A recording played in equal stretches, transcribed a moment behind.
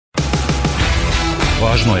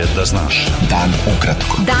Važno je da znaš. Dan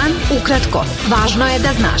ukratko. Dan ukratko. Važno je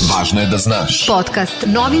da znaš. Važno je da znaš. Podcast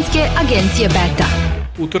novinske agencije Beta.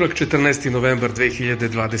 Utorak 14. novembar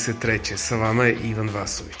 2023. Sa vama je Ivan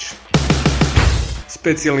Vasović.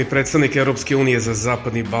 Specijalni predstavnik Europske unije za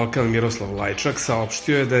Zapadni Balkan Miroslav Lajčak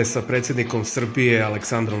saopštio je da je sa predsjednikom Srbije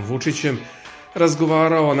Aleksandrom Vučićem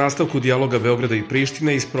razgovarao o nastavku dijaloga Beograda i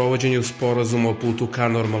Prištine i sprovođenju sporazuma o putu ka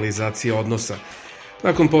normalizaciji odnosa.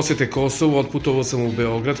 Nakon posjete Kosovu otputovao sam u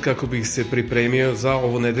Beograd kako bih se pripremio za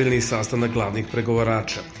ovonedeljni sastanak glavnih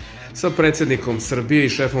pregovarača. Sa predsjednikom Srbije i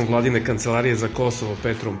šefom vladine kancelarije za Kosovo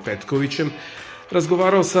Petrom Petkovićem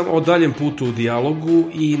razgovarao sam o daljem putu u dijalogu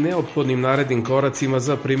i neophodnim narednim koracima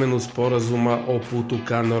za primjenu sporazuma o putu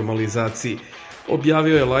ka normalizaciji,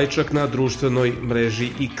 objavio je Lajčak na društvenoj mreži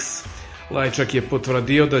X. Lajčak je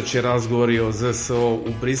potvrdio da će razgovori o ZSO u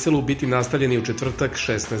Briselu biti nastavljeni u četvrtak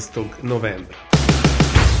 16. novembra.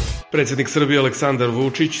 Predsjednik Srbije Aleksandar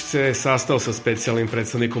Vučić se sastao sa specijalnim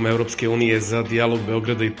predstavnikom Europske unije za dijalog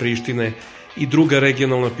Beograda i Prištine i druga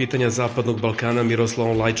regionalna pitanja Zapadnog Balkana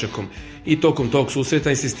Miroslavom Lajčakom i tokom tog susreta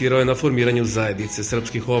insistirao je na formiranju zajednice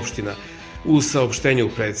srpskih opština. U saopštenju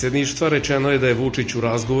predsjedništva rečeno je da je Vučić u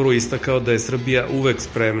razgovoru istakao da je Srbija uvek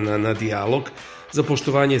spremna na dijalog za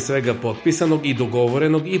poštovanje svega potpisanog i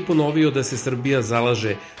dogovorenog i ponovio da se Srbija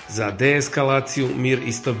zalaže za deeskalaciju, mir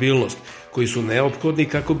i stabilnost, koji su neophodni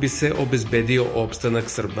kako bi se obezbedio opstanak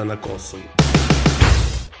Srba na Kosovu.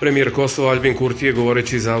 Premijer Kosova Aljbin Kurti je,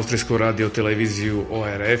 govoreći za austrijsku radio-televiziju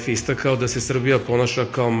ORF, istakao da se Srbija ponaša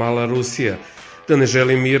kao mala Rusija, da ne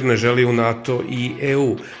želi mir, ne želi u NATO i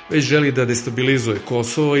EU, već želi da destabilizuje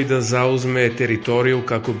Kosovo i da zauzme teritoriju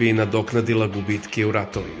kako bi nadoknadila gubitke u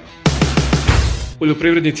ratovima.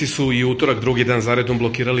 Poljoprivrednici su i utorak drugi dan zaredom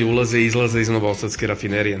blokirali ulaze i izlaze iz novosadske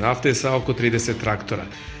rafinerije nafte sa oko 30 traktora,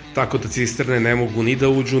 tako da cisterne ne mogu ni da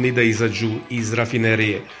uđu ni da izađu iz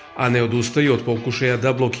rafinerije, a ne odustaju od pokušaja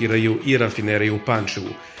da blokiraju i rafineriju u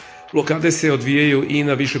Pančevu. Blokade se odvijaju i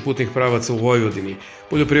na više putnih pravaca u Vojvodini.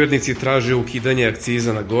 Poljoprivrednici traže ukidanje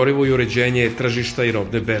akciza na gorivo i uređenje tržišta i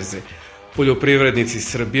robne berze. Poljoprivrednici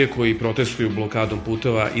Srbije koji protestuju blokadom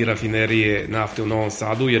puteva i rafinerije nafte u Novom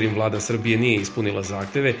Sadu jer im vlada Srbije nije ispunila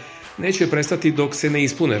zahteve, neće prestati dok se ne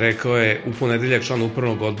ispune, rekao je u ponedeljak član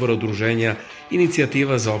upravnog odbora udruženja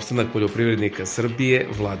Inicijativa za opstanak poljoprivrednika Srbije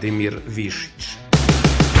Vladimir Višić.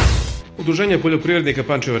 Udruženje poljoprivrednika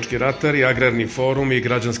Pančevački ratari, Agrarni forum i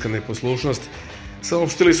Građanska neposlušnost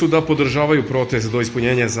saopštili su da podržavaju protest do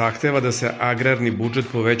ispunjenja zahteva da se agrarni budžet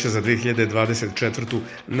poveća za 2024.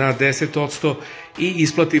 na 10% i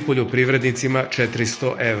isplati poljoprivrednicima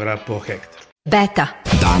 400 evra po hektar. Beta.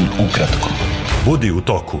 Dan ukratko. Budi u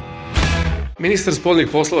toku. Ministar spoljnih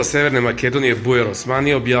poslova Severne Makedonije Bujar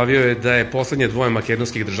Osmani objavio je da je poslednje dvoje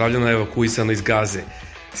makedonskih državljana evakuisano iz Gaze.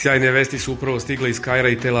 Sjajne vesti su upravo stigle iz Kaira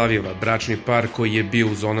i Tel Aviva. Bračni par koji je bio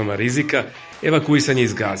u zonama rizika evakuisan je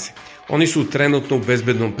iz Gaze. Oni su trenutno u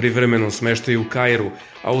bezbednom privremenom smeštaju u Kairu,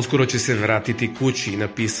 a uskoro će se vratiti kući,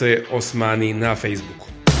 napisao je Osmani na Facebooku.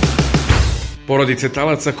 Porodice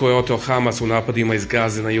talaca koje je oteo Hamas u napadima iz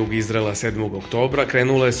Gaze na jug Izraela 7. oktobra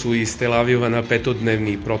krenule su iz Tel Aviva na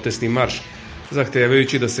petodnevni protestni marš,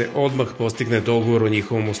 zahtevajući da se odmah postigne dogovor o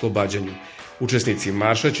njihovom oslobađanju. Učesnici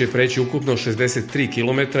marša će preći ukupno 63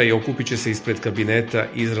 km i okupit će se ispred kabineta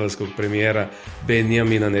izraelskog premijera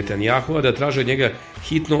Benjamina Netanjahua da traže njega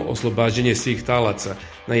hitno oslobađanje svih talaca,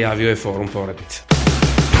 najavio je forum porodica.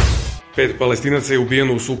 5 Palestinaca je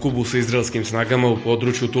ubijeno u sukobu sa izraelskim snagama u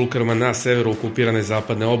području Tulkarma na severu okupirane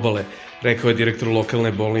zapadne obale, rekao je direktor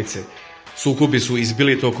lokalne bolnice. Sukobi su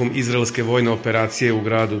izbili tokom izraelske vojne operacije u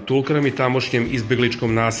gradu Tulkarm i tamošnjem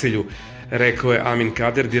izbegličkom naselju, rekao je Amin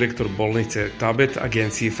Kader, direktor bolnice Tabet,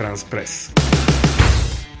 agenciji France Press.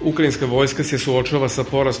 Ukrajinska vojska se suočava sa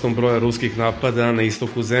porastom broja ruskih napada na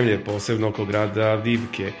istoku zemlje, posebno oko grada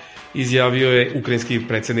Avdivke, izjavio je ukrajinski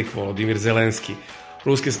predsjednik Volodimir Zelenski.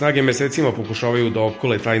 Ruske snage mesecima pokušavaju da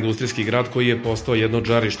opkole taj industrijski grad koji je postao jedno od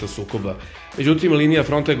žarišta sukoba. Međutim, linija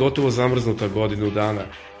fronta je gotovo zamrznuta godinu dana,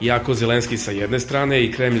 iako Zelenski sa jedne strane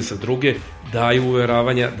i Kremlj sa druge daju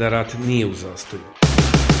uveravanja da rat nije u zastoju.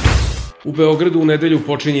 U Beogradu u nedelju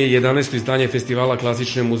počinje 11. izdanje festivala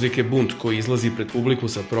klasične muzike Bunt, koji izlazi pred publiku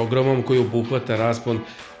sa programom koji obuhvata raspon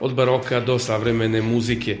od baroka do savremene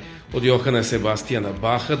muzike, od Johana Sebastijana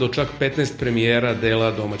Baha do čak 15 premijera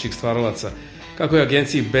dela domaćih stvaralaca. Kako je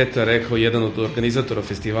agenciji Beta rekao jedan od organizatora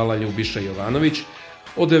festivala Ljubiša Jovanović,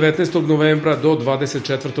 od 19. novembra do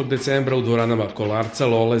 24. decembra u dvoranama Kolarca,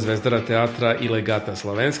 Lole, Zvezdara teatra i Legata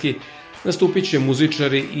Slavenski nastupit će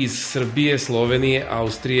muzičari iz Srbije, Slovenije,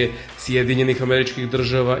 Austrije, Sjedinjenih Američkih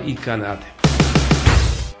Država i Kanade.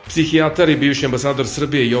 Psihijatar i bivši ambasador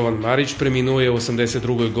Srbije Jovan Marić preminuo je u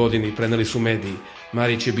 82. godini, preneli su mediji.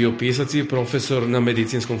 Marić je bio pisac i profesor na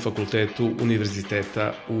Medicinskom fakultetu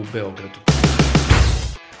Univerziteta u Beogradu.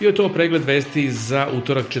 Bio je to pregled vesti za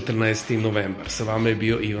utorak 14. novembar. Sa vama je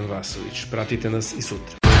bio Ivan Vasović. Pratite nas i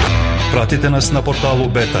sutra. Pratite nas na portalu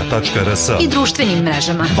beta.rs I društvenim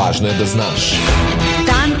mrežama. Važno je da znaš.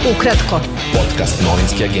 Dan ukratko. Podcast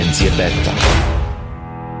novinske agencije Beta.